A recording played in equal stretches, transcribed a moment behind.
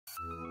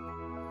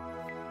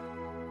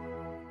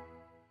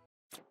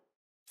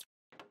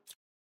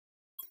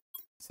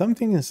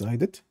something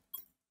inside it.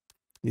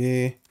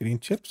 Yeah, green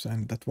chips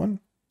and that one.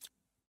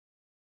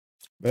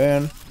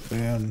 Burn,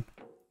 burn.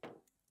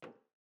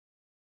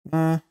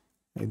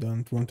 I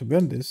don't want to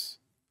burn this.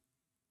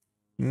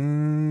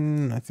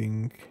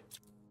 Nothing.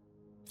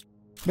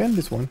 Burn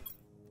this one.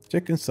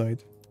 Check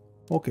inside.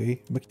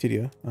 Okay,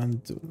 bacteria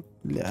and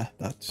yeah,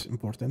 that's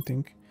important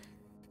thing.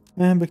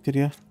 And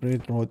bacteria,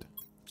 red rod.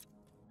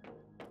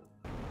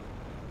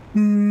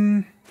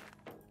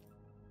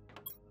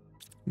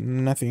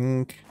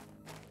 Nothing.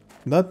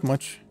 That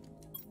much.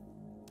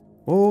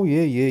 Oh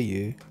yeah, yeah,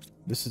 yeah.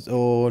 This is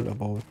all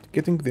about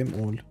getting them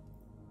all.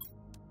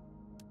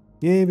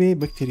 Yeah, babe,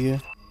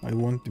 bacteria. I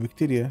want the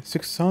bacteria.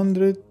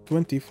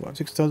 625.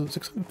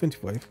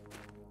 6,625.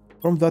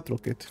 From that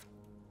rocket.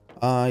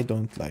 I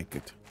don't like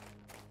it.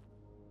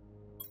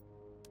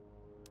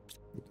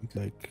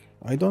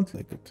 I don't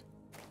like it.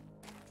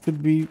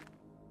 Should be.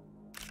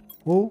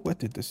 Oh,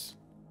 what is this?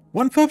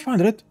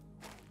 1,500.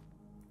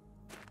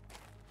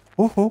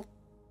 Oh, oh.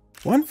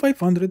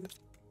 1,500.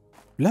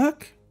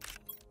 Black.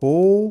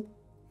 Oh.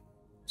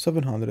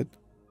 700.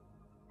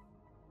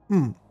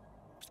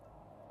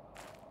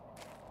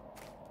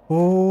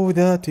 Oh,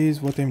 that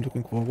is what I'm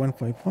looking for.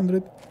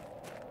 1,500.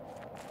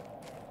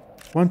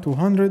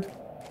 1,200.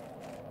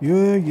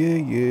 Yeah, yeah,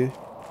 yeah.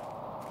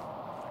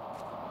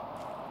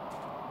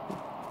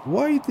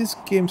 Why this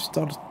game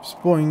starts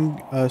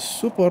spawning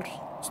super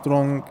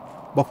strong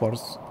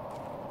buffers?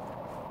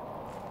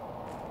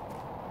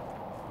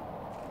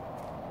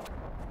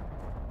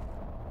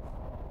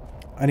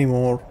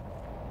 Anymore.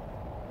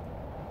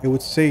 I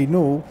would say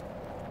no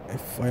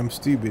if I am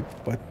stupid,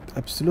 but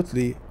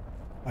absolutely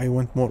I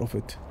want more of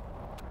it.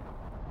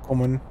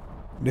 Common,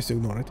 let's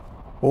ignore it.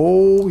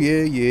 Oh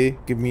yeah, yeah,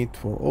 give me it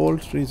for all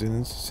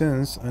reasons,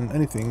 sense and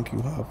anything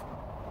you have.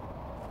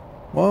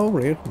 Wow,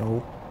 rare,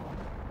 no.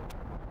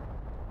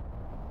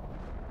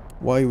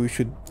 Why we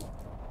should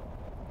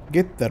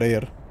get the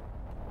rare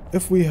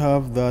if we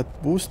have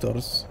that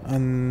boosters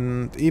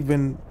and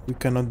even we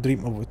cannot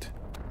dream of it.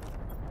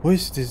 What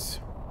is this?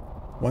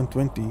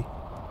 120.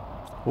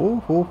 Oh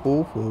ho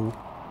ho ho.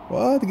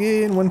 What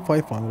again?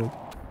 1,500.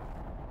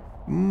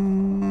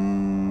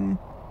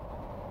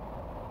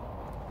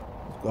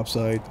 Let's go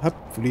upside.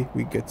 Hopefully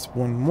we get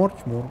one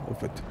much more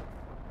of it.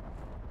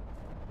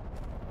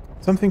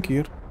 Something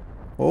here.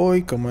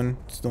 Oh come on,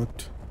 it's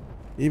not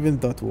even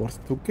that worth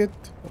to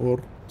get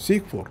or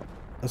seek for.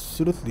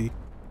 Absolutely.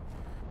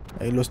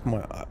 I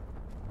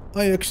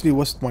actually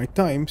lost my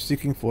time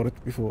seeking for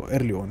it before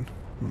early on.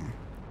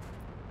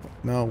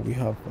 But now we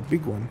have a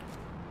big one.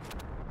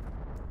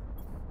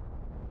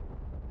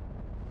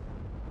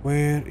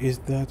 Where is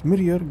that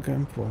mirror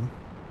come from?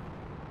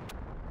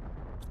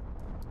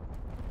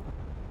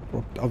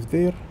 Dropped up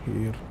there,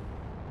 here.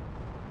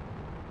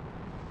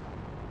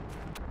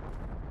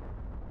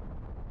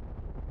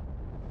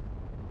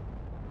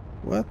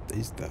 What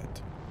is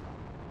that?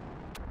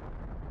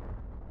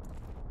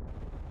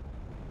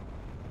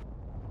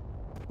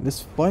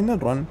 This final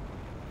run,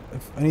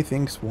 if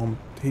anything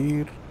swamped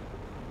here,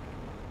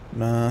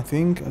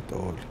 nothing at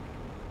all.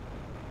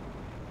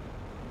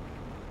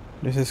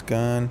 Let's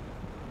scan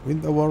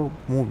with our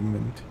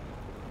movement.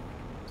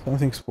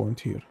 Something spawned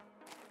here.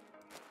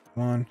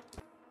 Come on.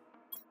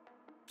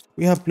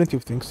 We have plenty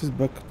of things. Let's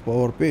back to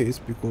our base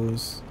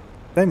because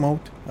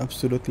timeout.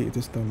 Absolutely, it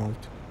is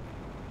timeout.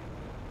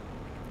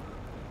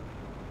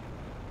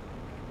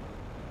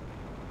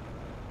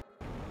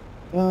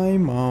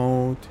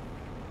 Timeout.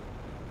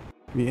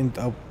 We end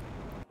up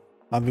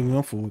having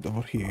no food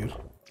over here,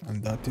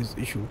 and that is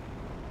issue.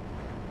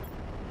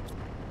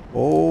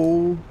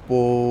 Oh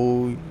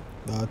boy,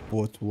 that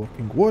bot's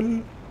working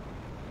well.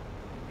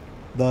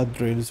 That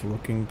drill is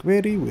working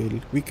very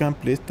well. We can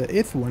place the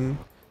 8th one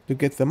to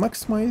get the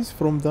maximize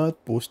from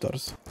that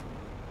boosters.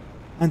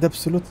 And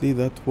absolutely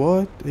that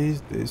what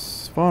is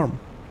this farm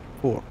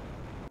for?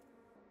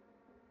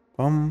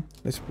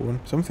 Let's spawn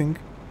something.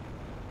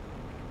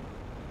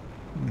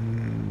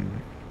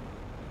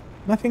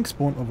 Nothing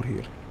spawned over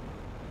here.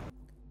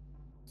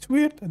 It's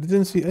weird, I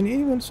didn't see any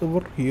animals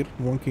over here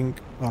walking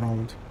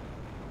around.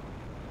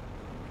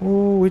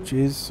 Oh, which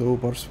is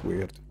super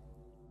weird.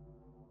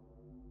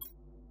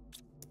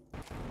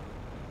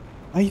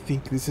 I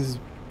think this is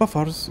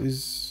buffers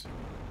is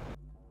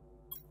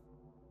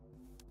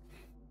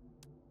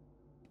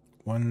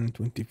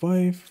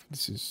 125.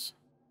 This is.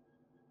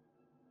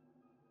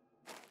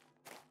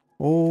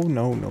 Oh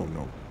no no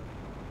no.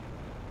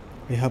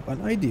 I have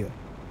an idea.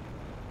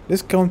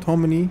 Let's count how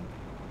many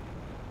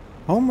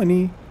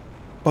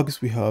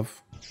bugs we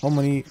have. How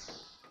many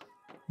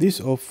these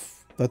of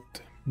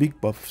that big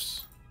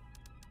buffs.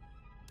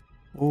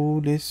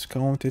 Oh, let's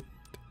count it.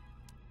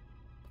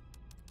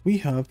 We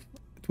have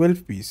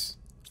 12 pieces.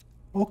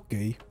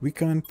 Okay, we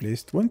can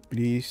place one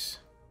piece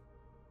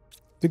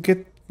to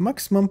get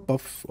maximum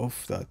buff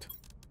of that.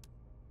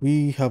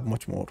 We have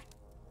much more.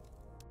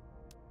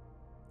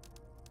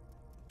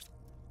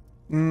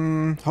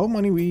 How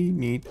many we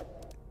need?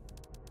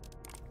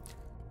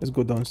 Let's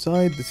go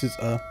downside. This is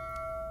a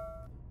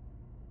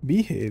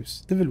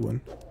beehives level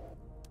 1.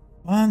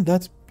 And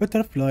that's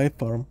butterfly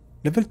farm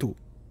level 2.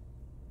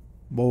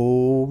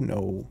 Oh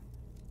no.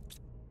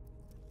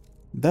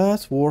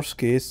 That's worst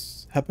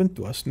case happened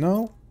to us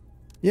now.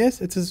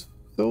 Yes, it is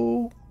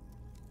so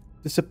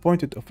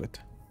disappointed of it.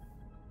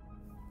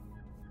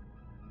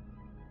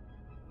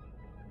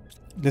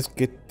 Let's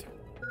get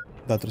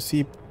that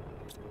receipt.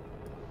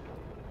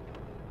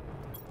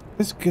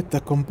 Let's get the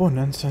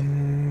components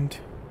and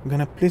I'm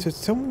gonna place it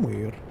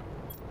somewhere.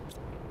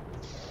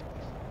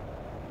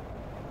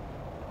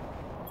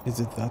 Is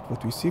it that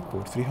what we seek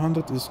for?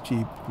 300 is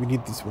cheap. We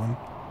need this one.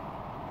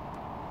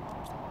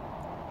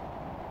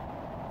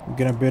 We're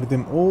gonna bear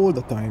them all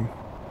the time.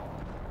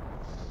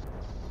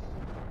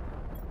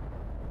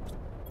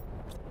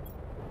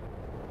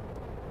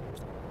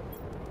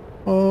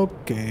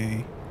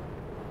 Okay.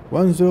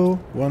 One zoo,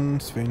 one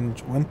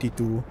sphinge, one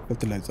T2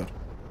 fertilizer.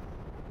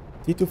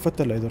 T2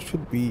 fertilizer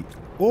should be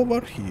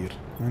over here,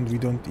 and we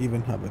don't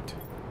even have it.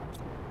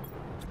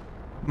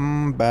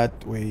 Bad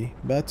way.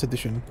 Bad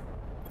sedition.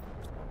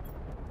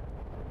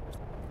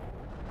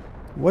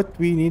 What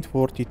we need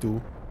for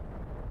T2?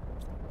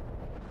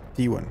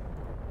 T1.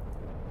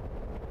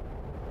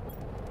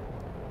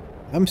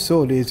 I'm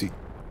so lazy.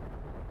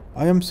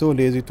 I am so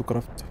lazy to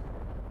craft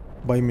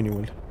by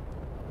manual.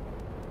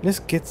 Let's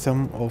get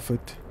some of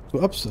it to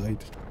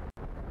upside.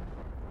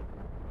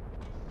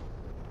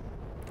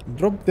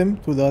 Drop them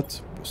to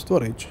that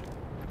storage.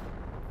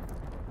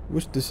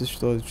 Which this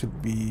storage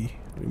should be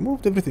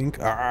removed everything.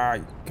 Ah,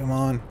 come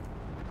on.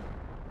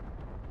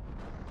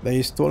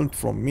 They stole it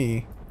from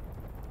me.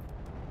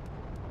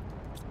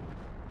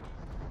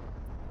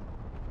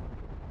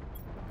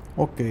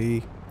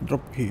 Okay,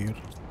 drop here.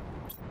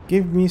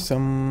 Give me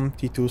some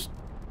T2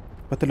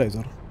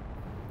 fertilizer.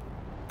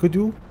 Could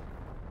you?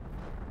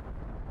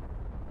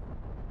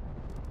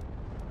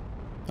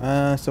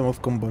 Some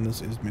of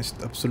components is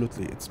missed.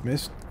 Absolutely, it's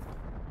missed.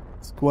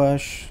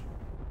 Squash.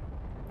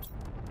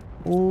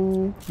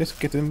 Oh, let's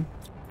get them.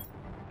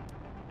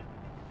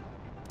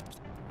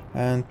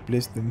 And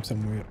place them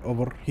somewhere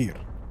over here.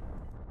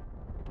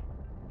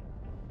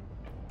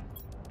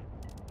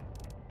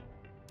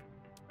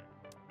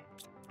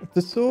 It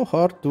is so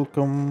hard to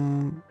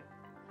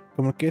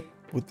communicate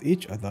with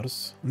each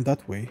others in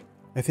that way.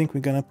 I think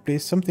we're gonna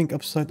place something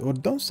upside or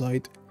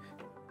downside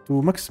to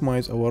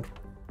maximize our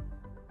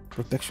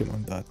protection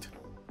on that.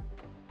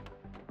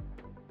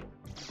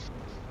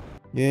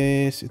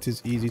 Yes, it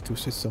is easy to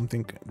set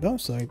something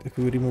downside if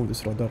we remove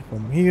this radar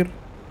from here.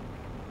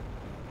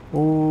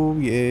 Oh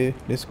yeah,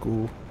 let's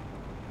go.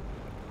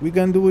 We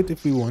can do it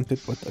if we want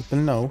it, but until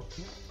now,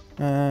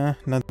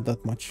 not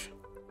that much.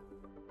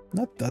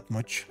 Not that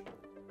much.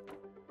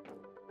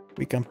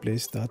 We can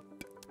place that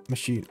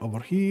machine over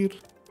here.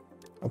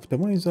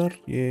 Optimizer,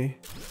 yeah.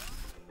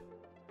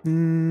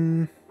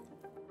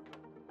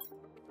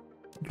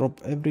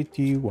 Drop every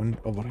T1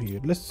 over here.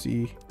 Let's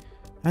see.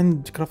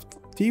 And craft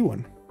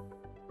T1.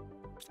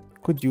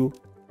 Could you?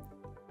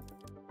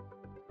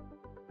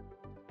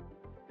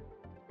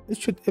 It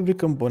should every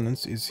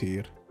components is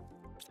here.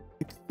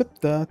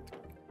 Except that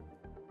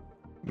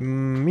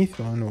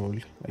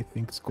methanol. I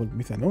think it's called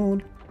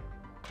methanol.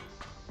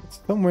 It's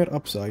somewhere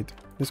upside.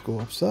 Let's go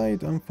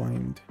upside and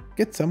find.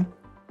 Get some.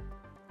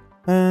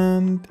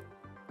 And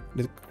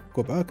let's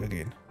go back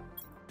again.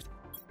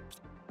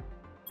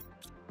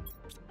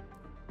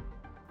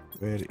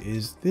 Where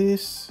is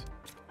this?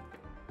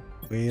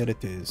 Where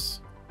it is?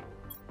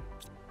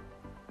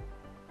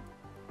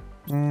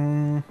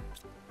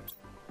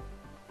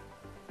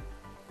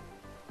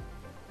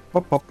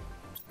 Pop up.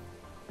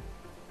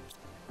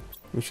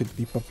 You should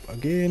be pop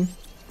again.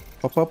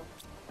 Pop up.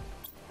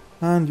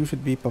 And you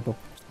should be pop up.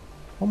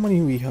 How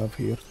many we have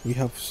here? We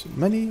have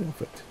many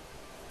of it.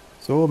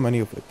 So many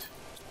of it.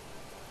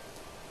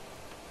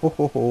 Ho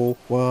ho ho.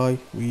 Why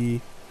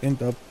we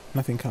end up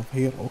nothing have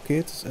here? Okay,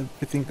 it's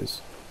everything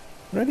is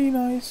really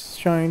nice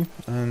shine.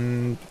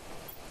 And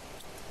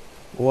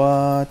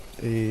what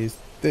is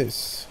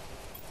this?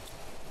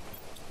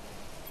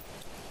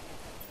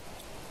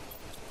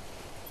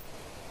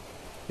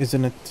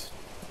 Isn't it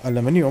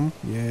aluminium?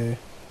 Yeah,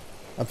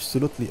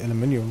 absolutely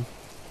aluminium.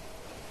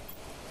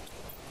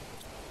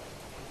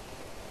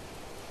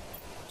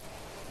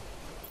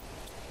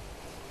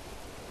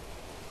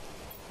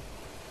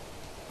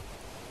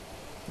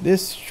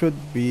 This should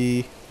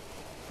be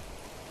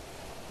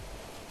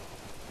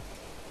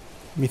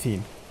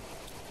methane.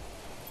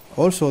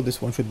 Also,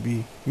 this one should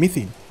be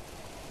methane.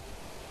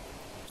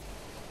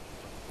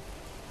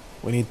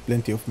 We need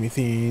plenty of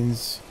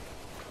methanes.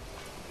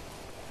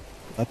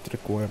 That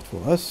required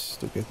for us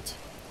to get.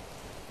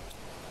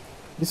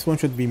 This one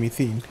should be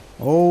methane.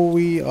 Oh,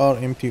 we are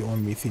empty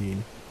on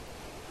methane.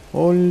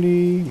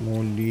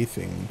 Only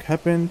thing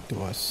happened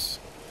to us.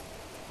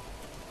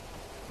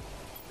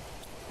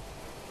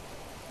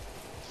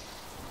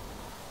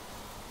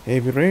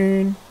 Heavy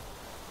rain.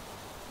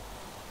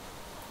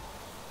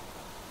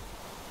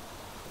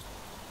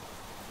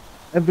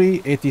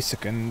 Every 80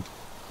 seconds.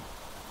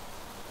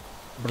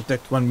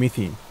 Protect one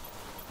methane.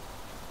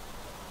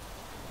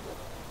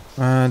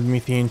 And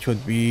methane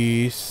should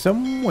be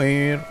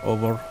somewhere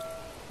over.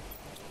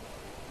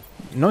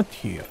 Not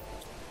here.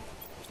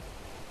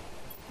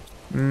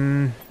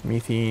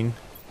 Methane.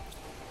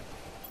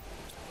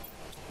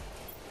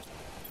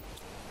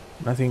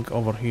 Nothing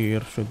over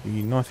here. Should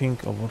be nothing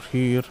over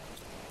here.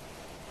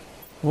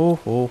 Oh,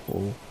 oh,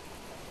 oh.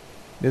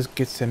 Let's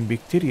get some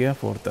bacteria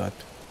for that.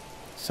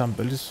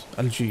 Samples,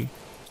 algae.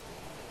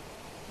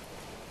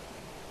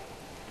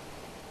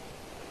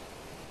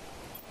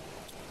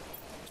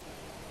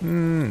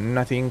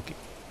 Nothing.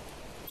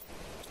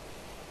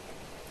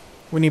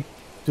 We need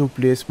to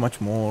place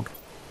much more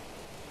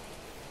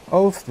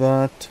of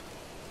that.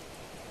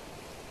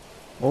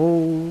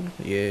 Oh,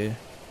 yeah.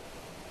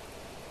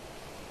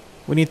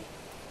 We need.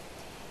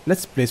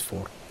 Let's place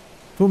 4.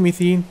 2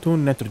 methane, 2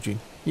 nitrogen.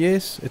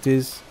 Yes, it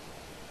is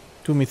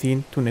 2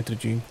 methane, 2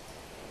 nitrogen.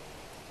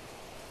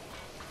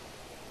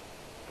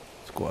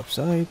 Let's go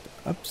upside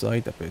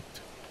a bit.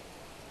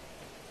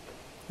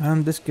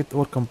 And let's get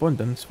our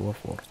components for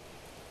 4.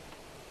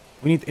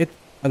 We need 8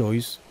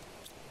 alloys.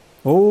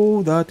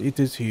 Oh, that it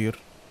is here.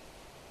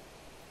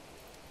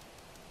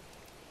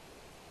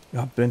 We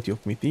have plenty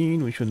of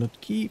methane. We should not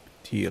keep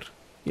it here.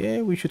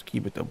 Yeah, we should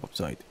keep it up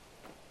upside.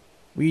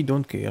 We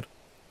don't care.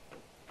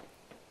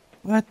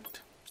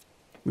 But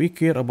we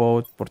care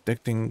about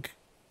protecting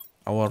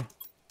our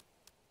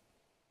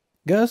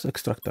gas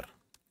extractor.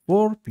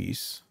 4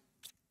 piece.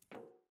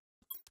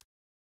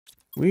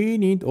 We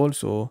need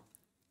also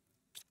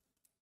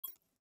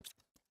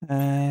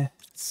a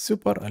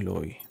super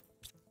alloy.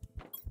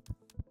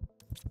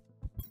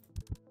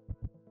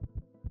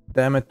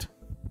 Damn it.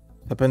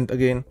 Happened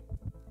again.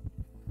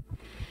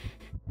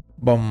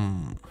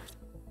 Bum.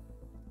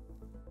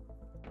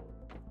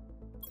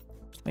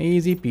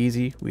 Easy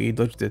peasy. We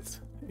dodged this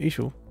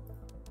issue.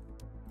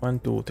 1,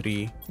 2,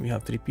 3. We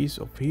have 3 pieces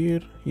of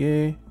here.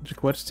 Yeah. It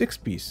requires 6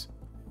 pieces.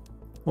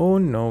 Oh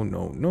no,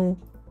 no, no.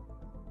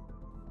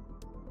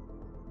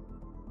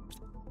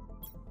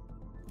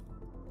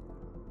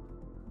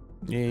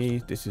 Yay,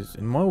 this is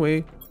in my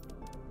way.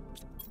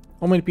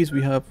 How many pieces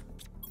we have?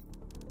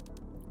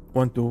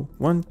 1, 2,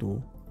 1,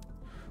 2,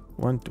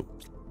 1, 2.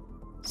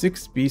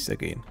 6 pieces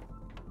again.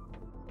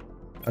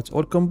 That's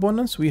all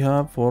components we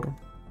have for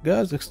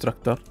gas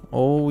extractor.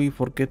 Oh, we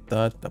forget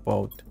that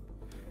about.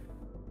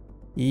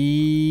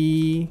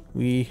 We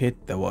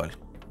hit the wall.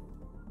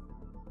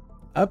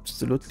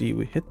 Absolutely,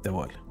 we hit the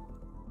wall.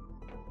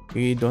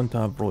 We don't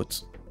have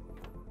roads.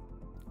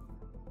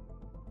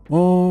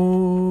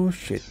 Oh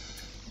shit.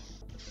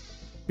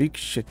 Big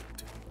shit.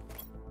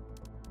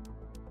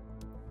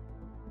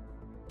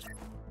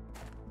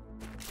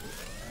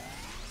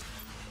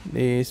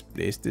 Let's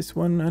place this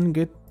one and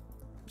get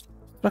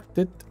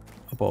distracted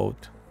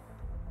about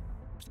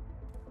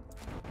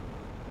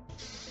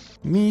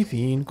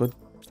methane.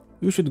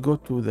 You should go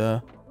to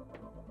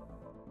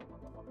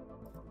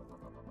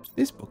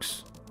this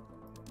box.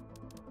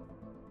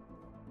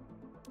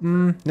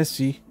 Let's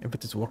see if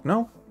it is work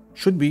now.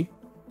 Should be.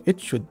 It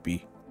should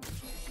be.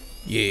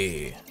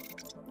 Yeah.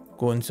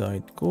 Go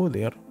inside. Go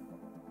there.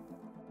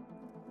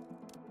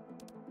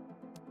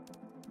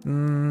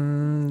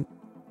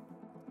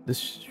 This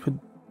should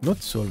not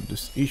solve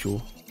this issue.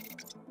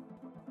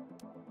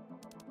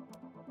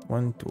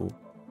 1, 2.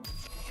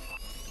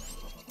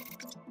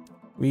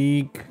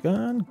 We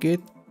can get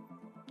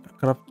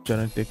craft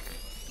genetic.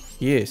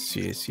 Yes,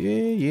 yes,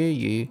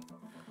 yeah.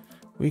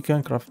 We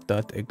can craft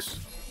that eggs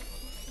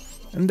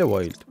in the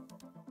wild.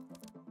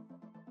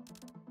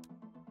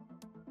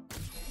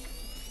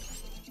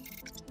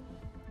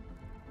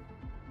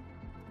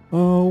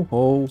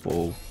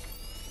 Oh.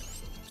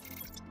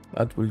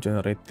 That will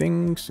generate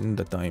things in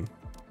the time.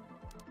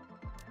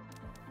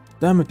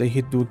 Damn it, I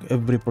hate doing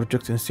every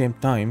project in the same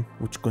time,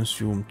 which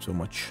consumed so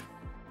much.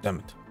 Damn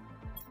it.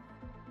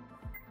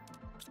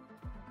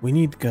 We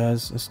need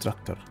gas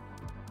extractor.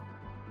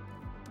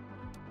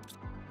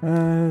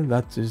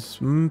 That is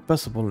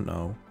impossible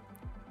now.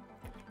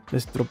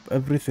 Let's drop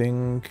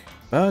everything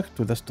back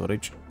to the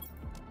storage.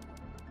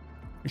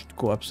 We should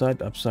go upside,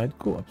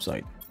 go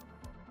upside.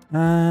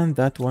 And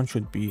that one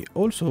should be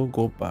also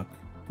go back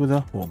to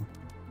the home.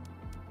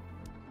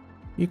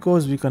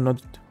 Because we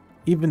cannot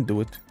even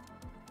do it.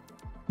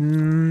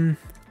 One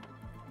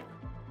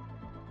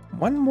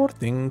more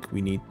thing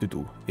we need to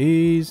do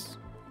is,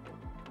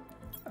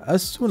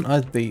 as soon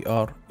as they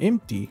are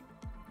empty,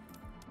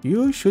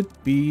 you should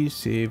be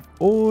save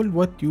all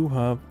what you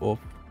have of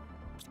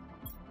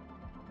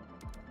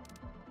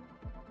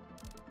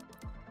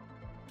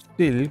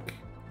silk.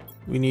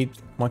 We need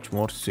much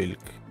more silk.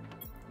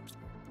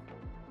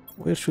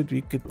 Where should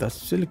we get that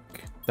silk?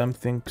 Damn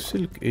thing,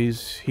 silk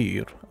is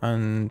here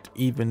and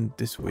even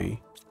this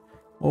way.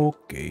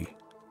 Okay.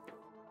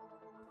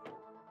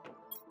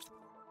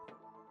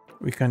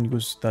 We can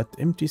use that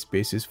empty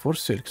spaces for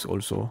silks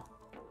also.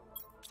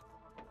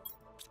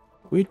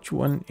 Which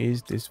one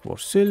is this for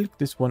silk?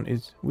 This one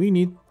is, we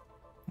need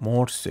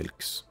more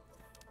silks.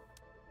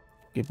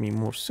 Give me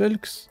more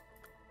silks.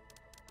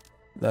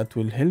 That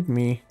will help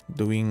me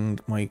doing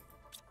my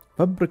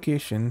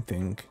fabrication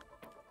thing.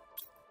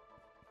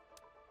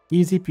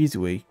 Easy peasy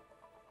way.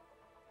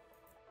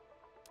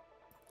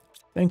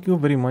 Thank you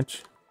very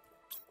much.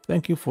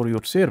 Thank you for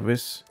your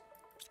service.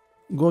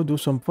 Go do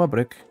some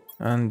fabric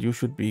and you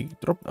should be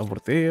dropped over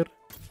there.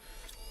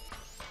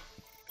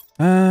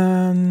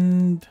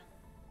 And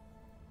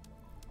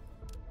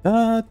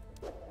that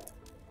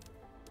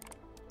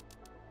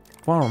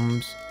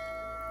farms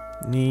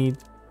need,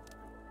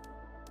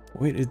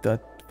 where is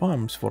that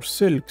farms for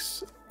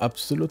silks?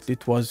 Absolutely,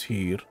 it was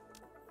here.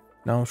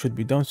 Now should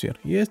be down here.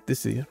 Yes,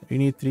 this here. We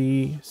need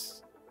 3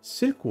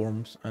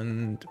 silkworms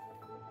and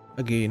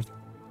again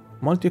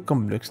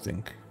multi-complex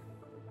thing.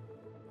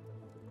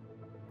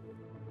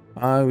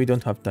 We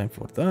don't have time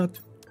for that.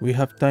 We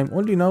have time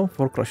only now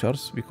for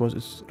crushers because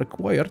it's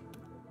required.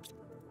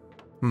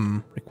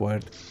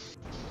 Required.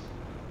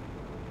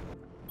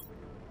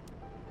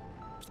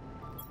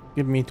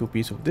 Give me 2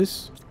 pieces of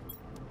this.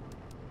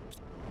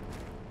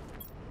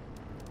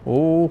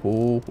 Oh,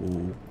 ho,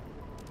 ho.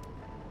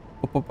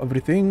 Pop up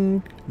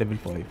everything. Level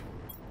 5.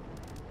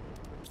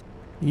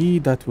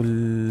 That will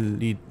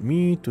lead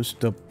me to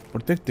stop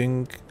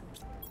protecting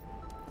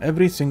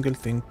every single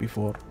thing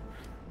before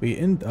we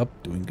end up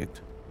doing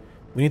it.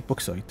 We need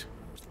bauxite.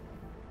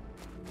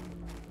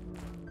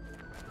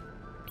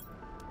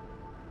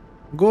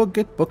 Go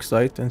get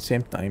bauxite and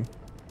same time.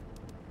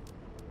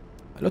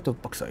 A lot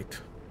of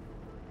bauxite.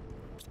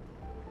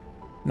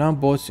 Now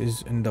boss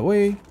is in the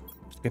way.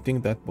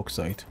 Getting that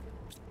bauxite.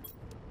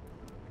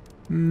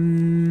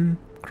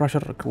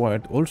 Crusher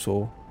required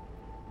also.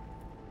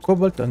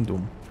 Cobalt and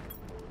doom.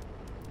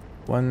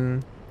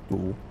 1,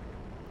 2.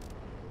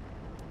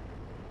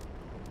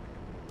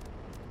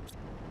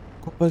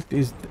 Cobalt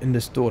is in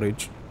the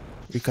storage.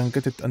 We can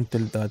get it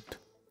until that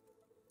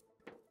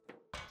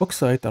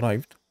bauxite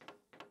arrived.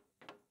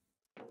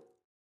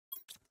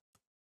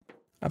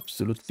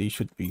 Absolutely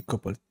should be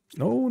cobalt.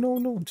 No, no,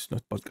 no, it's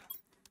not bug.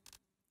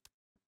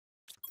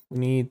 We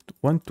need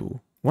 1, 2,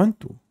 1,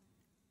 2.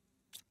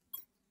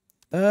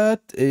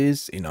 That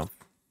is enough.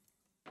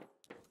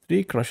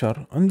 3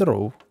 crusher on the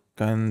row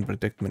can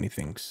protect many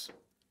things.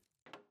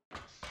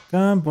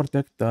 Can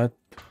protect that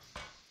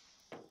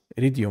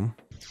iridium,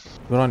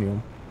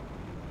 uranium.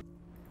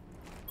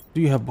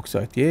 Do you have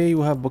bauxite? Yeah,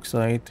 you have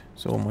bauxite.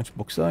 So much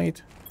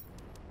bauxite.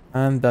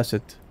 And that's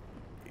it.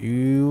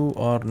 You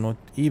are not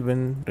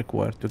even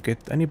required to get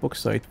any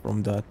bauxite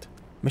from that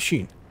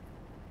machine.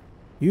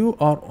 You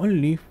are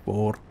only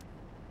for...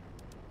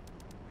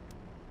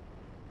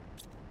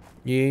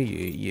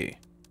 Yeah.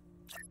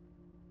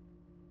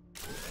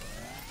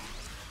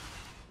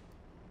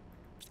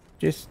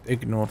 Just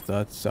ignore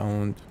that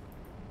sound.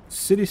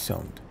 Silly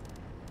sound.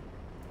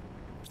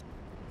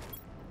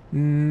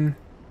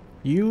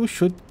 You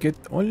should get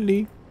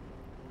only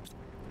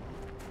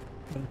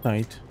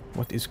night.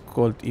 What is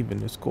called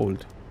even is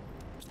cold.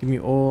 Give me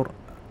ore,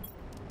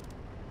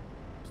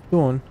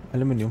 stone,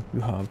 aluminium.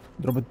 You have.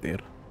 Drop it there.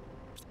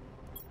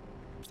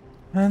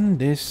 And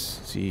this.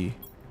 See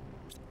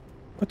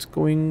what's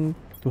going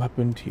to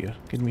happen here.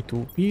 Give me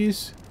 2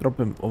 pieces. Drop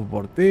them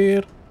over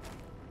there.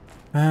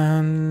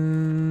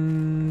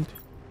 And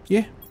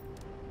yeah.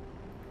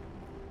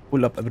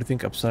 Pull up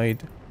everything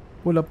upside.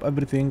 Pull up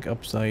everything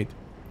upside.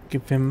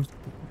 Give him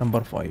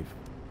number 5.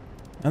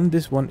 And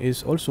this one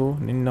is also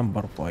in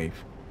number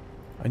 5.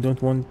 I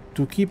don't want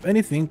to keep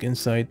anything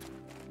inside.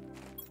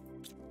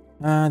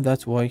 And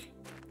that's why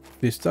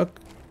they stuck.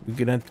 We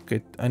didn't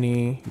get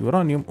any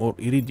uranium or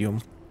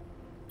iridium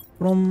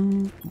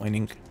from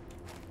mining.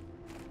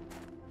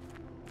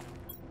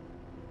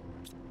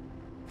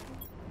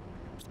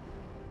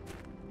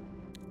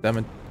 Damn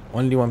it.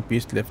 Only 1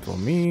 piece left for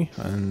me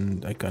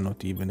and I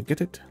cannot even get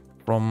it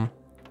from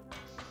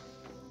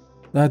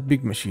that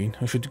big machine.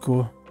 I should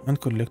go and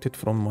collect it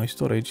from my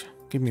storage.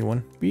 Give me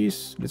 1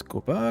 piece. Let's go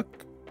back.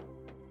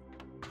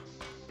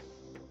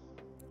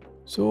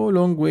 So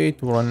long way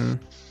to run.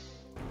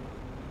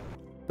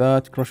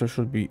 That crusher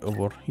should be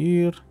over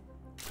here.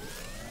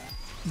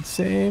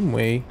 Same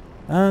way.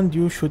 And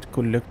you should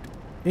collect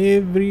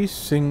every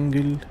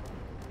single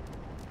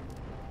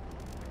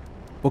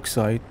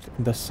bauxite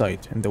in the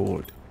site in the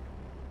world.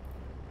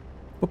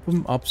 Pop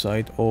them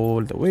upside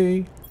all the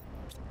way.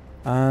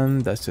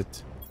 And that's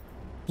it.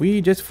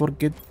 We just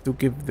forget to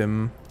give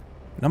them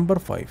number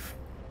 5.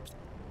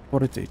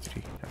 Priority.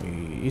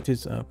 It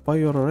is a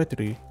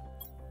priority.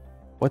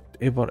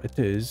 Whatever it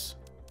is.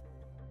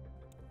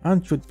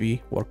 And should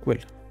be work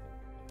well.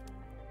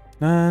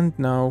 And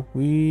now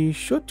we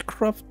should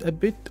craft a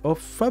bit of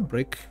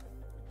fabric.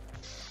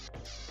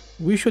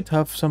 We should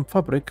have some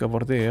fabric over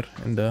there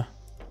in the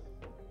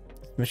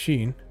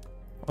machine.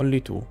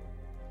 Only 2.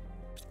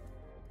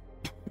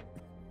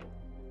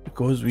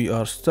 Because we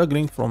are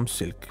struggling from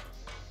silk.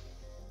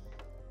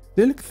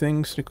 Silk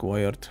things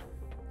required.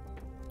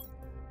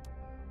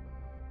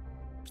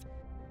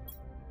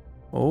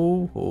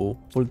 Oh,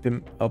 pull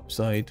them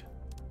upside.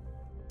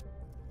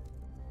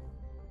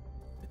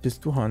 It is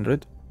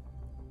 200.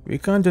 We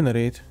can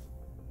generate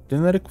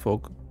generic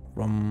fog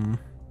from...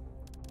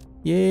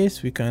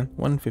 Yes, we can.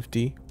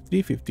 150,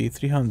 350,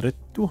 300,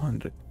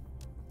 200.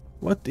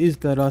 What is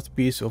the last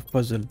piece of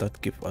puzzle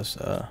that give us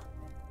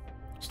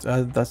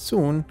that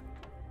soon?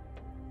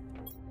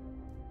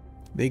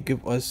 They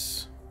give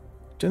us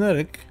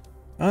generic,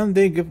 and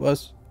they give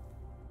us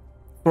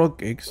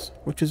frog eggs,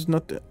 which is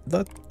not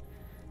that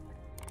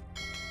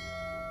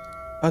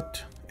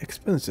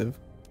expensive,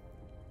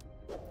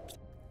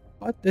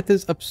 but it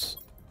is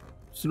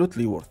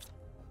absolutely worth.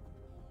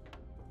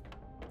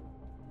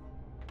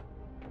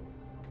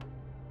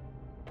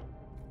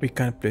 We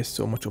can place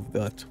so much of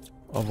that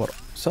our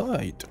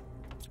side.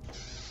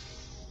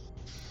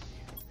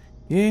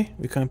 Yeah,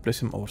 we can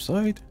place him our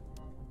side.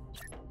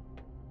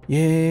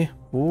 Yeah,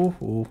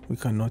 oh, we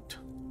cannot.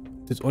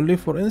 It is only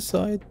for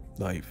inside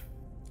life.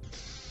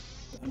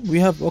 We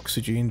have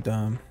oxygen,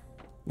 damn.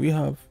 We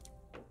have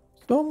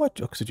so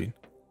much oxygen.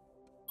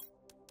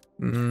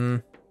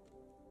 We're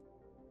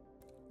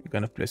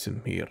gonna place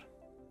him here.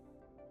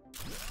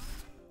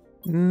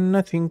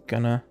 Nothing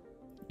gonna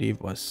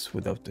leave us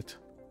without it.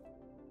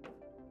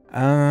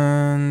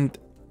 And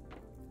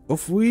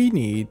if we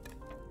need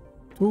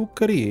to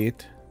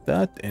create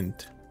that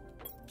end,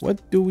 what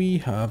do we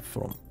have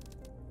from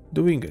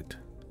doing it?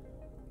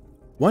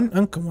 One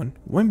uncommon,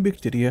 one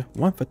bacteria,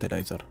 one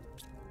fertilizer.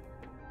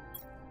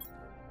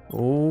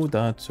 Oh,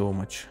 that's so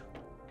much.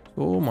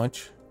 So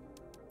much.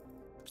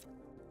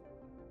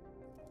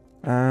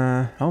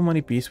 How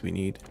many pieces we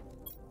need?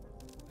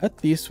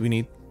 At least we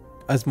need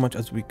as much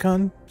as we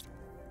can.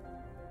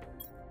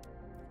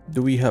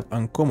 Do we have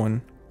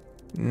uncommon?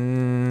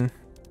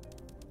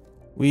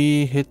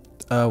 We hit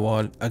a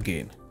wall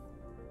again.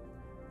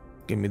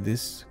 Give me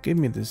this, give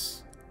me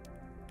this.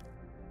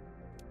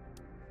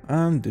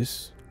 And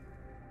this.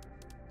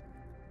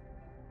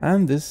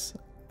 And this,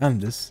 and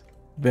this.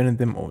 Burn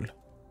them all.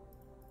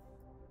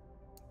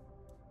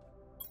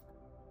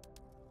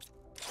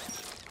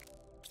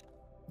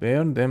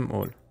 Burn them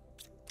all.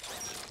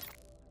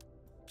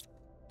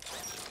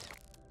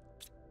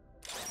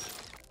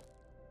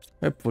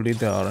 Hopefully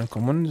there are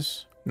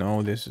uncommons.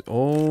 No, this is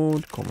all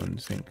common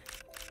thing.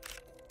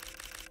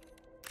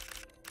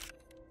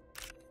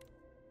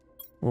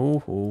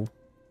 Oh.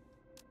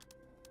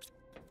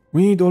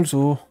 We need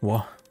also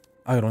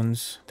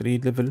irons, 3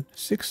 level,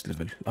 6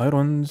 level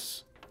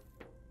irons.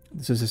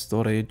 This is a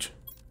storage,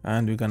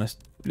 and we're gonna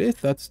place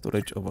that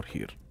storage over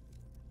here.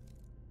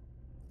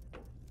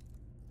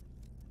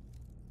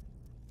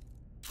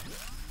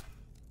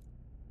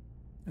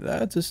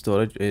 That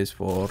storage is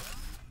for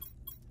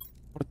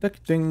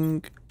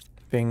protecting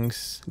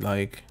things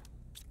like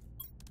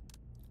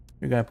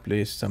we're gonna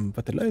place some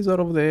fertilizer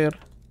over there.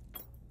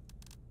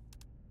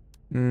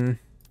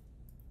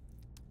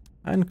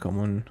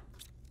 Uncommon.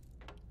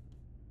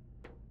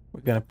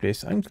 We're gonna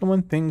place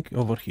uncommon thing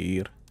over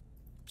here.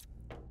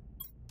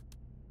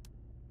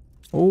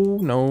 Oh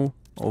no.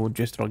 Oh,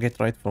 just get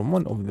right from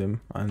one of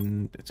them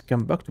and it's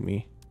come back to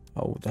me.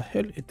 How the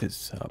hell it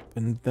is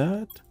happened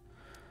that?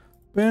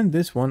 Burn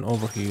this one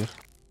over here.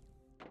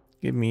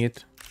 Give me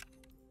it.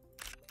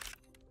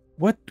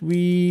 What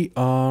we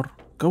are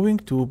going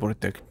to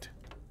protect.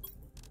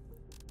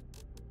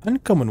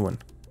 Uncommon one.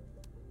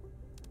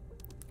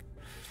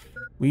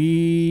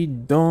 We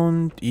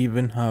don't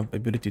even have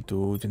ability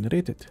to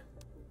generate it.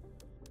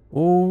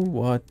 Oh,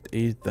 what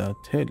is that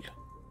hell?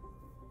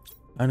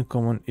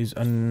 Uncommon is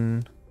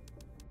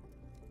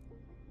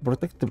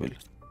unprotectable.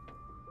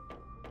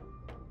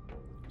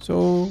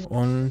 So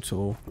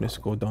let's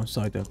go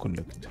downside and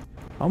collect.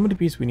 How many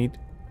pieces we need?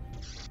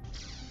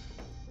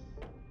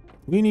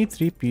 We need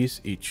 3 pieces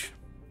each.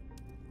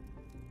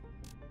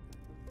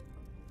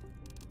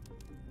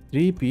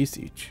 3 pieces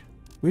each,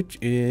 which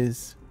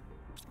is,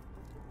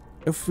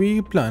 if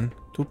we plan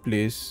to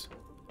place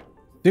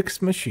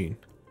 6 machine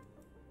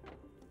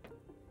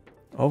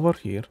over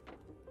here,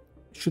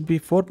 should be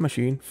 4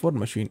 machine,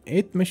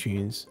 8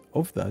 machines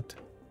of that.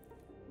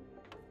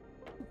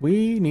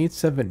 We need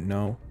 7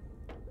 now.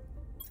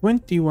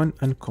 21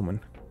 uncommon.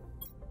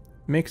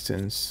 Makes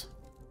sense.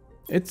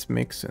 It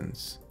makes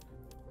sense.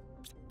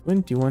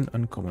 21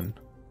 uncommon.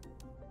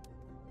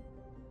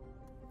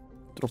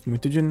 Drop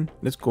mutagen.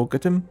 Let's go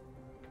get him.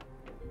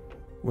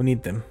 We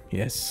need them.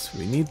 Yes,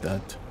 we need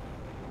that.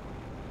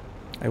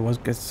 I was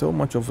get so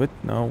much of it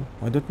now.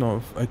 I don't know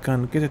if I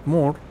can get it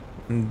more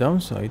on the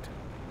downside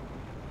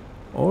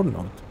or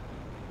not.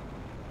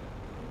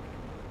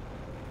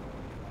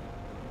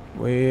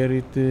 Where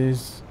it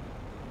is?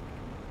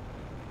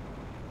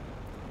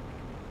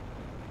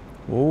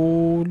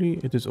 Holy,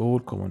 it is all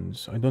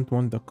commons. I don't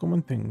want the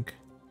common thing.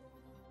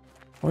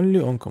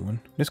 Only uncommon.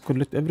 Let's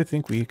collect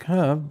everything we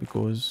have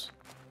because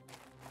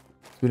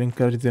it will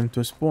encourage them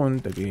to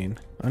spawn again.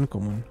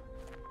 Uncommon.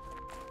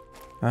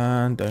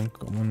 And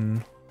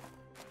uncommon.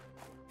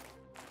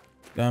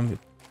 Damn, it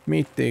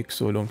may take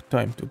so long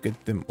time to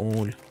get them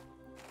all.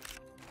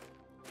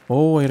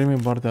 Oh, I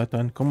remember that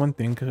uncommon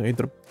thing. I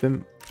dropped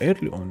them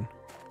early on.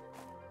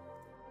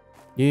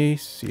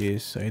 Yes,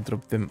 I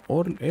dropped them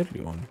all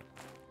early on.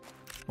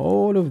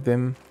 All of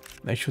them.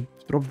 I should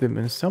drop them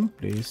in some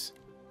place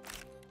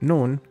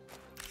known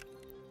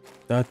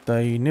that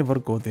I never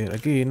go there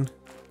again.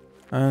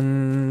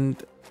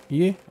 And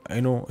yeah,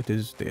 I know it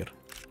is there.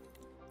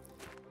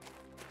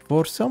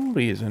 For some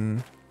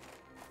reason,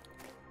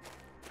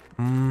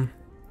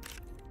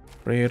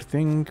 rare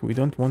thing. We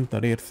don't want the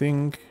rare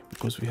thing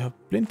because we have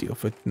plenty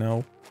of it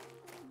now.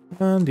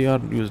 And they are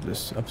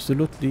useless,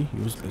 absolutely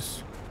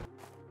useless.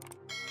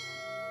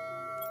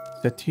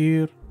 That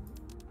here.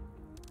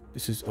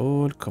 This is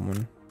all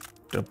common.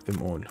 Drop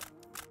them all.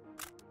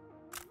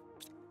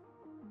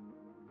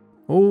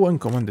 Oh,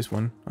 uncommon this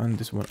one and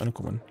this one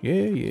uncommon.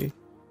 Yeah, yeah.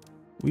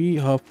 We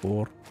have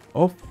 4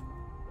 of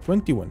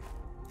 21.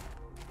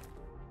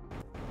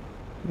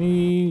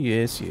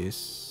 Yes,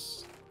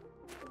 yes.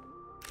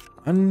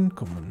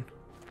 Uncommon.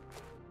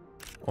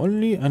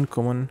 Only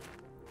uncommon.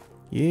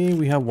 Yeah,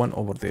 we have one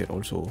over there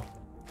also.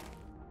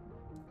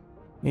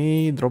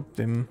 Hey, drop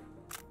them.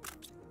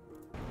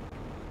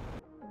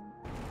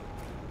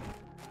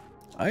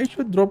 I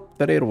should drop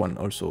the rare one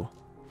also.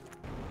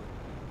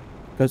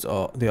 Because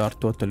they are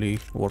totally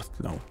worth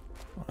now.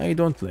 I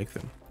don't like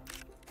them.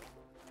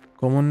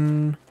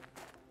 Common.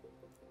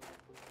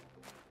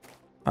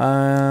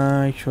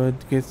 I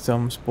should get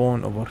some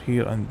spawn over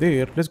here and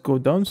there. Let's go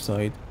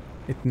downside.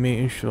 It may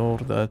ensure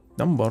that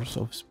numbers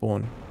of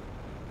spawn.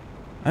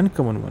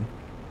 Uncommon one.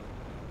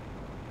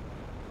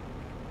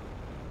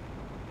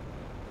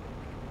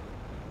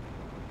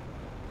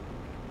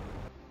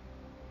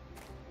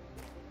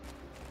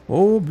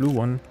 Oh, blue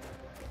one.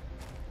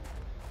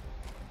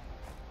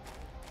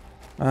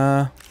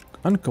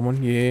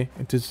 Uncommon, yeah,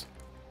 it is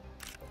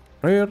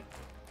rare.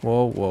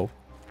 Whoa, whoa.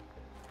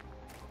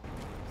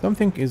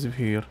 Something is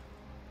here.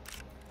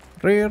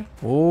 Rare.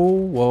 Oh,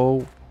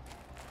 whoa.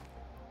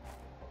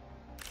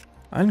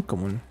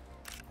 Uncommon.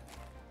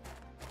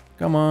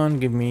 Come on,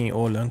 give me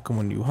all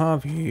uncommon you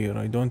have here.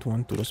 I don't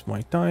want to lose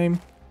my time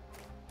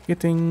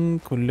getting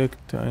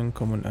collect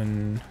uncommon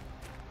and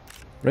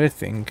rare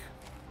thing.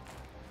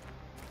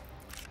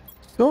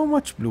 So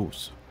much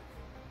blues.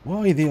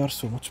 Why they are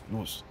so much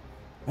blues?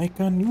 I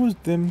can use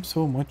them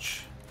so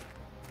much,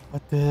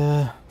 but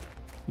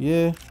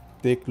yeah,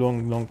 take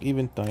long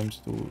even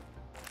times to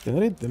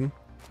generate them.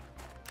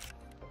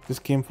 This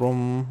came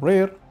from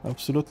rare,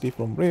 absolutely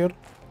from rare.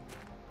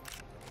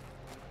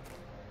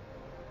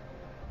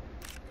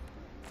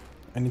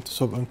 I need to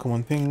solve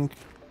uncommon thing.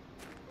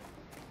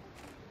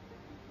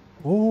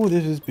 Oh,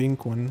 this is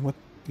pink one. What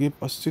give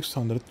us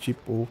 600 cheap?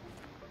 Oh,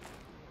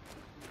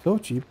 so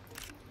cheap.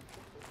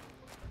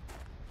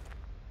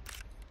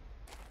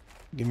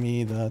 Give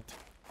me that.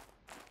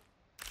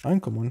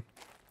 Uncommon.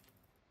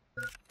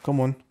 Come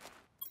on.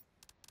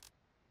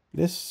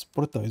 Let's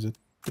prioritize it.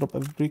 Drop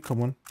every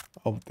common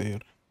out there.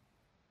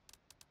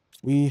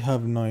 We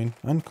have 9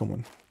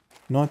 uncommon.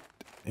 Not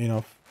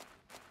enough.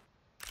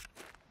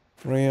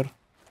 Rare.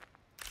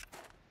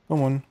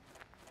 Come on.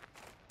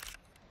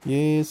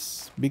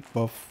 Yes, big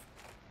buff.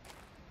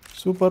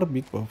 Super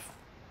big buff.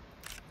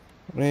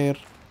 Rare.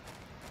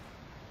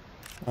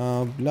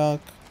 Black.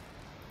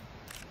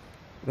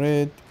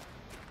 Red.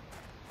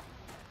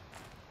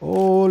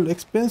 All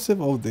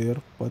expensive out there,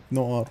 but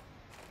no are.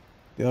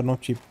 They are not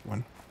cheap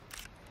one.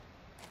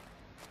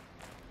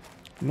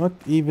 Not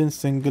even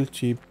single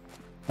cheap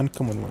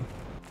uncommon one.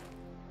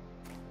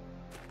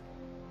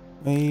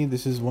 Hey,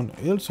 this is one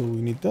also.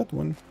 We need that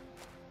one.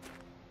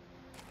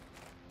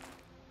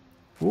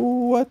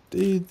 What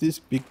is this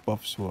big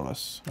buffs for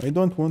us? I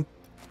don't want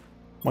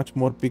much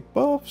more big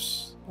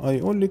buffs. I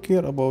only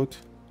care about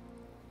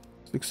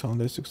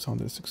 600,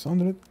 600,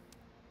 600.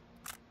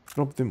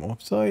 Drop them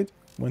offside.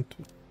 1,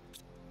 2.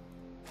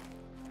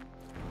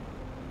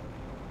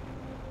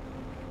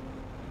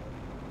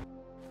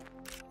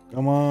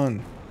 Come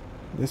on.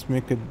 Let's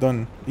make it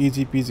done.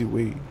 Easy peasy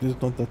way. This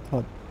is not that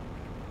hard.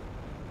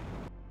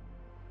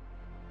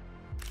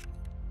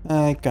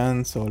 I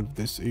can solve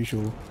this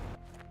issue.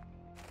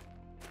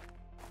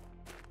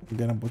 I'm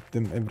gonna put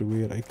them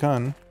everywhere I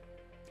can.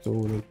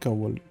 So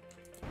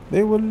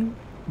they will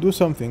do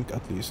something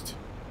at least.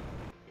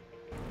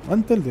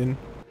 Until then.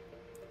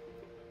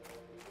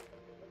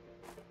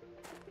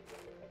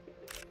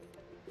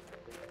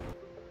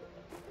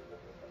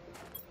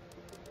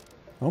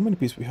 How many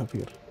pieces we have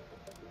here?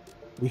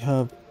 We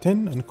have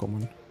 10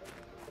 uncommon.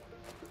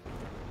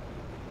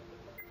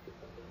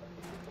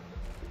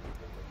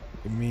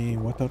 Give me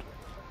water.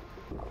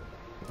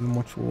 Too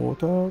much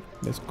water.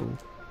 Let's go.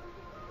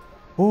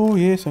 Oh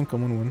yes,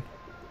 uncommon one.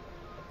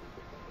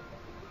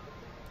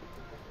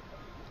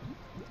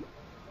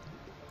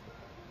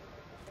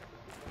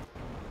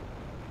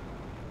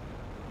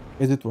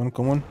 Is it one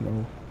common?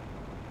 No.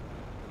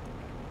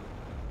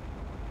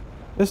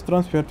 Let's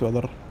transfer to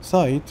other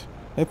side.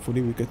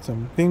 Hopefully we get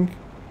something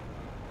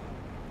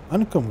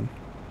uncommon.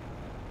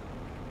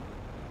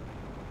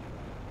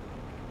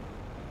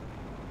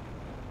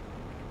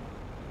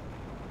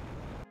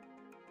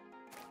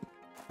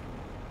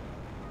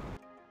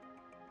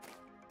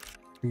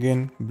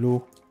 Again,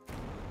 blue.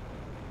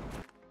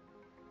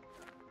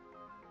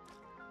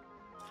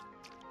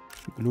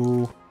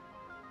 Blue.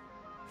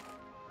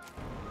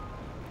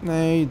 Nah,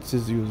 this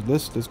is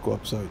useless. Let's go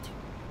upside.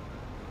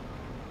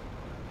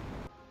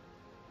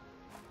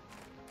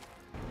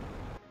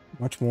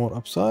 much more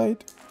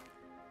upside.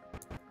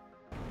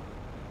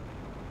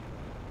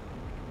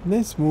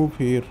 Let's move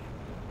here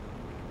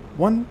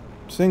one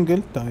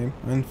single time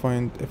and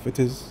find if it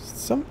is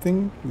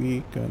something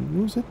we can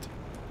use it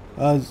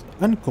as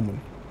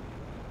uncommon.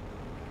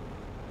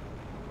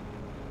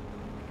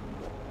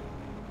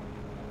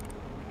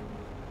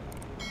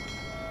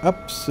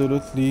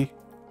 Absolutely,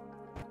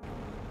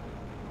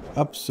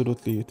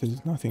 absolutely, it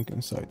is nothing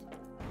inside.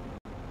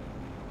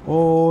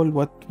 All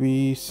what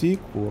we seek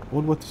for,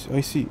 all what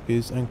I see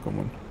is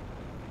uncommon.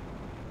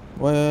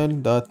 Well,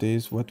 that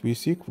is what we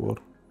seek for.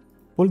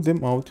 Pull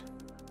them out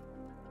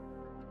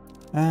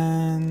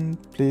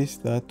and place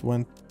that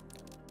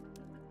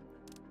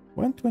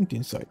 120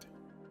 inside.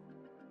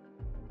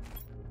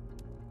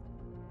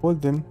 Pull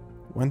them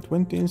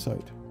 120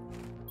 inside.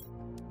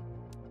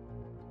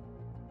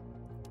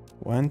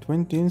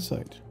 120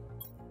 inside.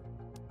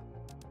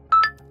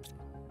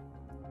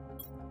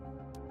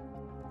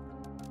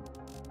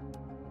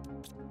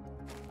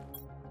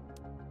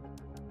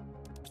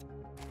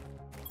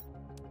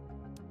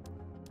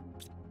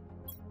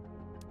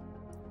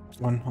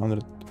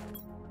 $100,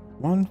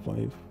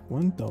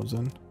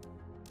 1,000,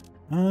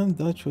 and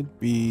that should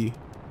be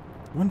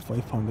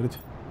 1,500,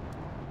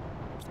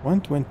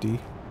 120,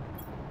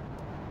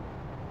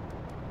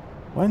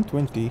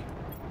 120.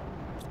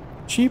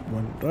 Cheap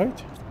one,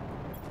 right?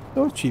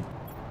 So cheap.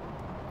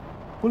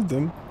 Pull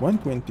them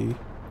 120.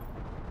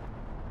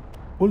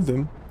 Pull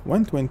them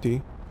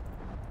 120.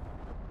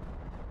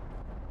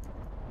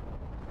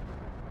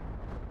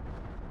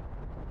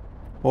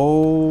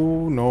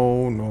 Oh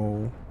no,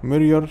 no.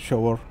 Mirror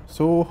shower.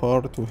 So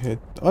hard to hit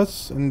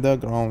us in the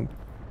ground.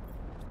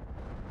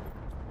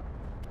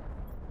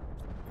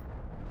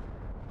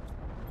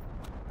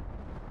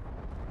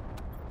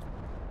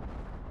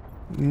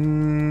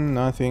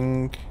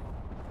 Nothing.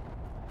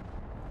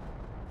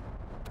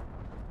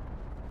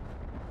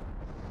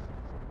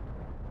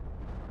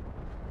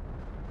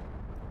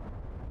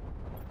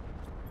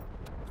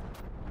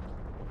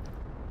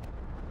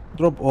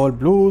 Drop all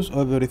blues,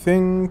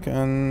 everything,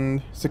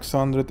 and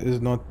 600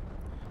 is not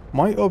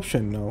my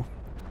option now.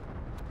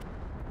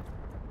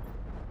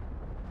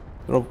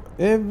 Drop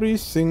every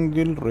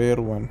single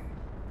rare one.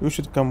 You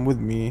should come with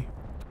me.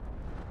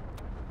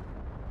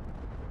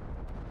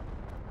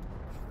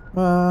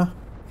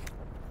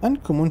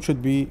 Uncommon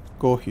should be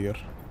go here.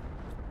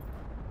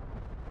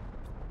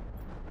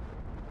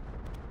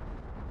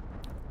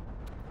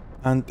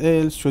 And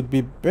else should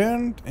be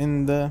burned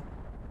in the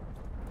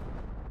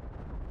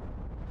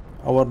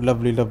our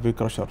lovely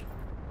crusher.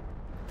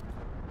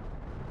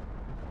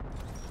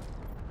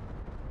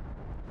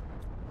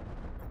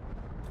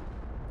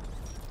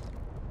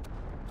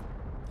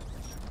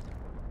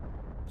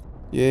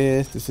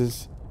 Yes, this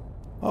is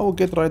I will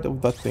get rid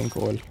of that thing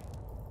all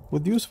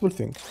with useful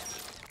thing.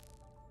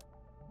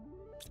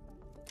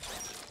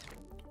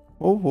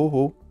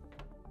 Oh.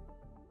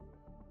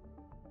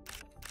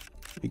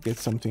 We get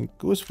something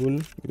useful.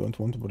 We don't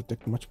want to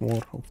protect much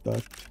more of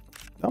that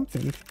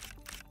something.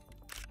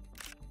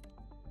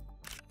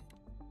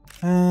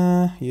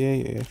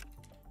 Yeah.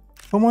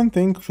 Common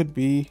thing should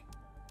be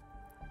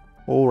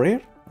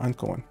rare and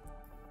common.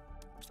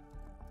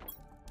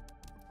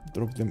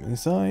 Drop them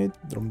inside.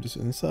 Drop this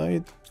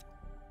inside.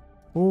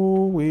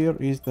 Oh, where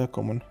is the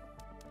common?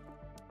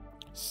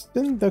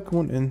 Send the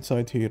common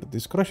inside here,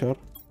 this crusher.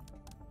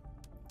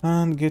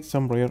 And get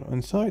some rare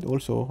inside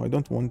also. I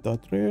don't want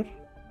that rare.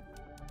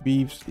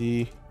 Beeves,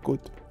 good.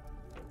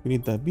 We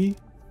need that bee.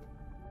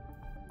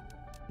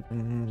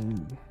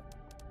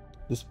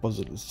 This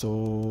puzzle is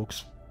so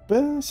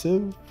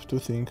expensive to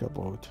think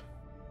about.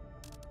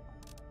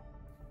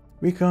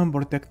 We can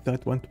protect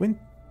that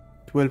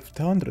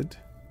 1,200.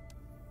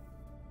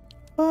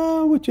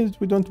 Which is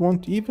we don't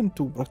want even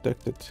to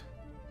protect it.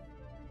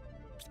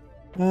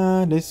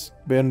 Let's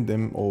burn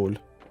them all.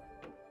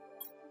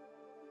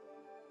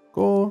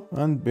 Go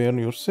and burn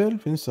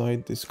yourself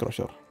inside this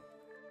crusher.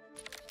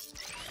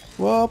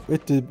 Wow,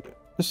 it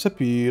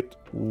disappeared.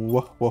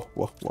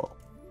 Wow.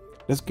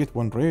 Let's get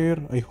one rare.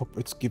 I hope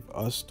it's give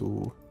us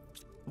to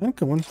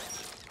uncommon.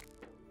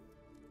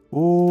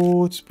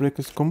 Oh, it's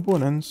breaks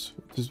components.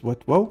 It is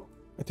what? Wow.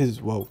 It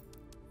is wow.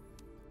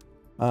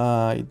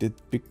 I did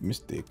big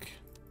mistake.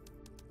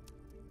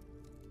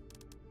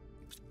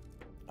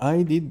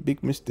 I did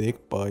big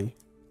mistake by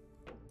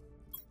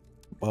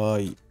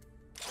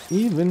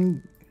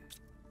even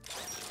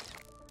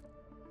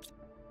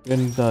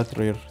in that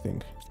rare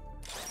thing.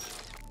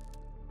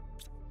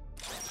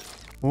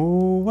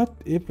 Oh, what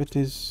if it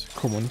is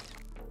common?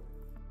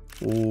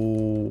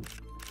 Oh,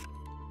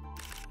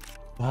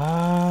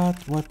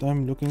 that's what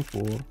I'm looking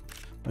for.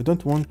 I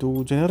don't want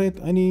to generate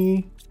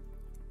any.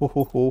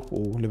 Oh,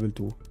 level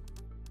 2.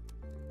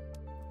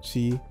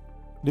 See,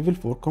 level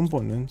 4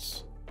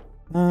 components.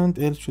 And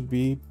else should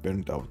be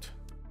burned out.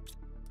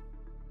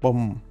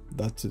 Boom,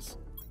 that's it.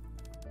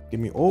 Give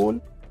me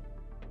all.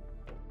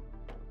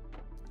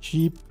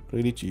 Cheap,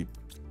 really cheap.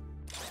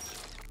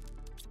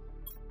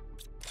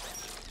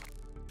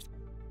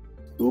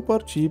 Super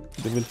cheap,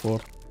 level 4.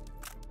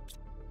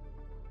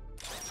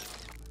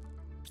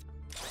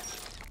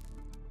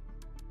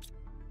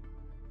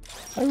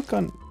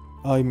 can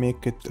I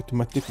make it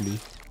automatically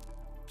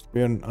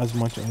burn as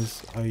much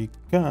as I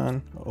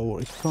can,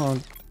 or it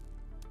can't?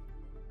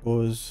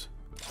 Because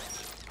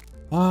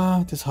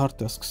it is hard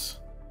tasks.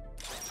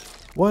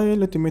 While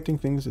automating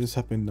things is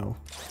happening now.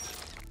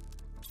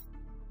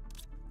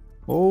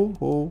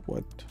 Oh,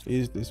 what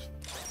is this?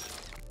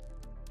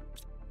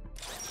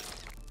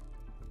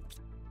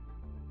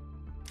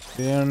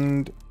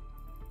 And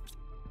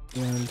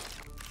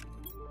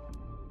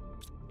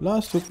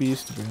last 2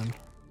 pieces to burn.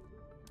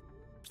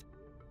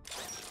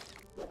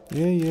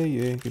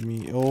 Yeah. Give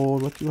me all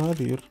what you have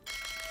here.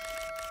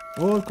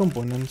 All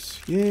components.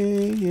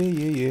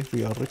 Yeah.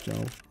 We are rich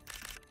now.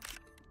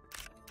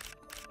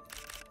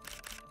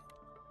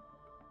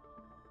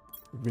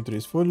 Inventory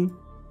is full.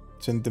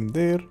 Send them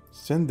there.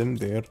 Send them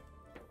there.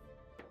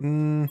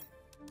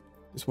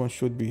 This one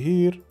should be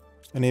here.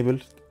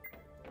 Enabled.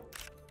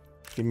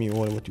 Give me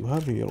all what you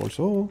have here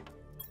also.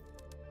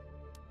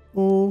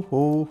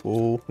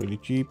 Oh, really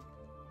cheap.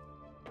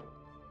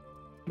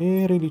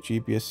 Yeah, really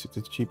cheap. Yes, it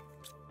is cheap.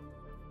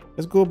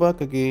 Let's go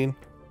back again.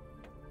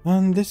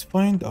 And let's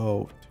find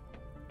out.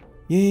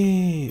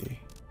 Yay!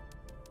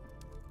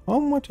 How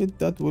much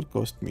that will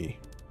cost me?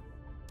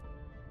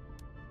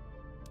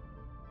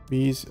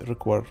 These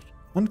require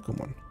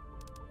uncommon.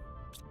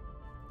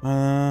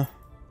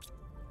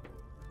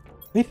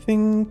 I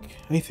think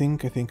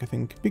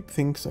big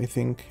things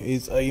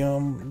is I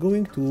am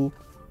going to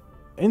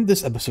end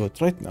this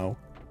episode right now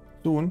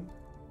soon,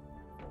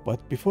 but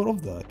before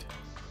of that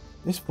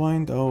let's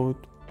find out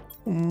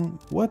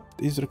what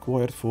is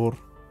required for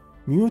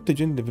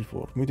mutagen level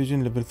 4,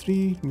 mutagen level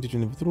 3,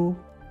 mutagen level 2,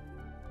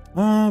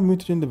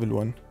 mutagen level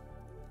 1.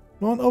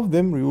 None of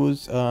them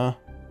use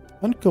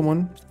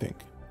uncommon thing.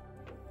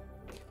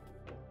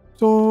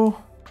 So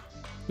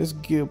let's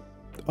get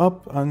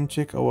up and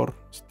check our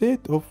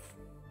state of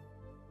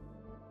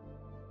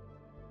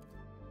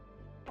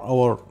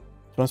our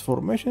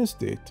transformation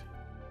state,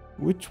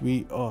 which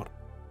we are.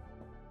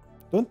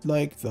 Don't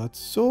like that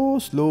so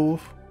slow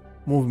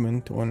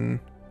movement on.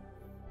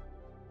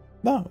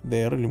 No,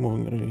 they are really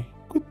moving really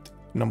good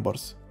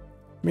numbers.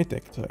 May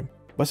take time,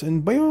 but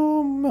in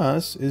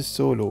biomass is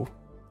so low.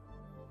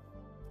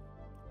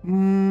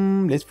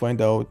 Let's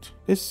find out.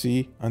 Let's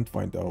see and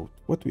find out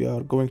what we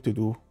are going to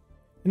do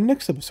in the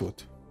next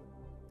episode.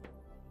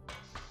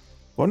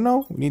 For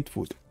now, we need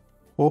food.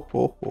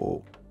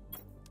 Ho.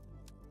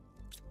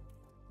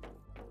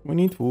 We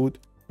need food.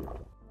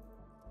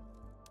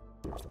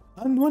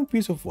 And 1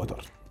 piece of water.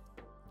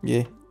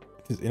 Yeah,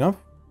 it is enough.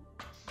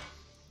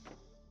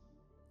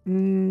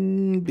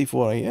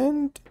 Before I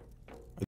end,